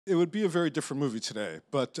It would be a very different movie today,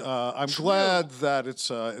 but I'm glad that it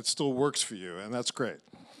still works for you, and that's great.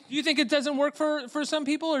 Do you think it doesn't work for some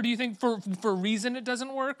people, or do you think for a reason it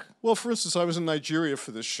doesn't work? Well, for instance, I was in Nigeria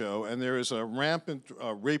for this show, and there is a rampant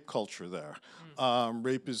rape culture there.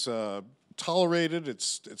 Rape is tolerated.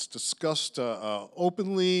 It's discussed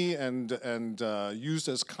openly and used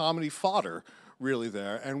as comedy fodder, really,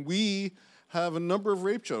 there. And we have a number of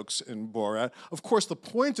rape jokes in Borat. Of course, the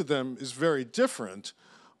point of them is very different.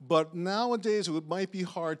 But nowadays, it might be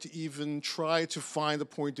hard to even try to find a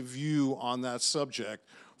point of view on that subject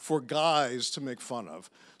for guys to make fun of.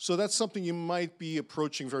 So that's something you might be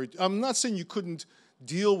approaching very... I'm not saying you couldn't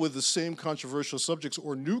deal with the same controversial subjects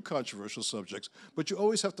or new controversial subjects, but you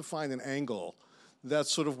always have to find an angle that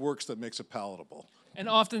sort of works, that makes it palatable. And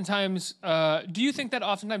oftentimes, do you think that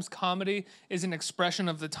oftentimes comedy is an expression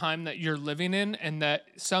of the time that you're living in, and that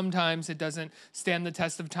sometimes it doesn't stand the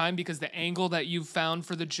test of time because the angle that you've found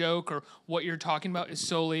for the joke or what you're talking about is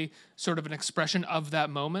solely sort of an expression of that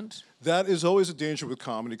moment? That is always a danger with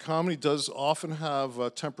comedy. Comedy does often have a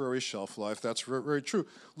temporary shelf life. That's very, very true.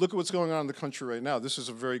 Look at what's going on in the country right now. This is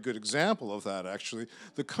a very good example of that, actually.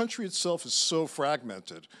 The country itself is so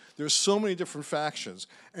fragmented. There's so many different factions,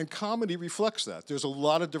 and comedy reflects that. There's a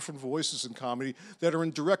lot of different voices in comedy that are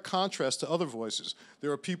in direct contrast to other voices.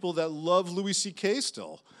 There are people that love Louis C.K.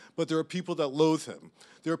 still, but there are people that loathe him.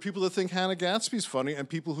 There are people that think Hannah Gadsby's funny and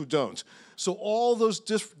people who don't. So all those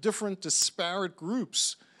different disparate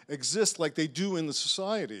groups exist like they do in the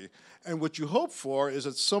society. And what you hope for is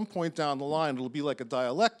at some point down the line, it'll be like a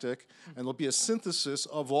dialectic, and it'll be a synthesis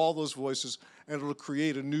of all those voices, and it'll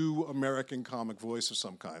create a new American comic voice of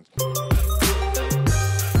some kind.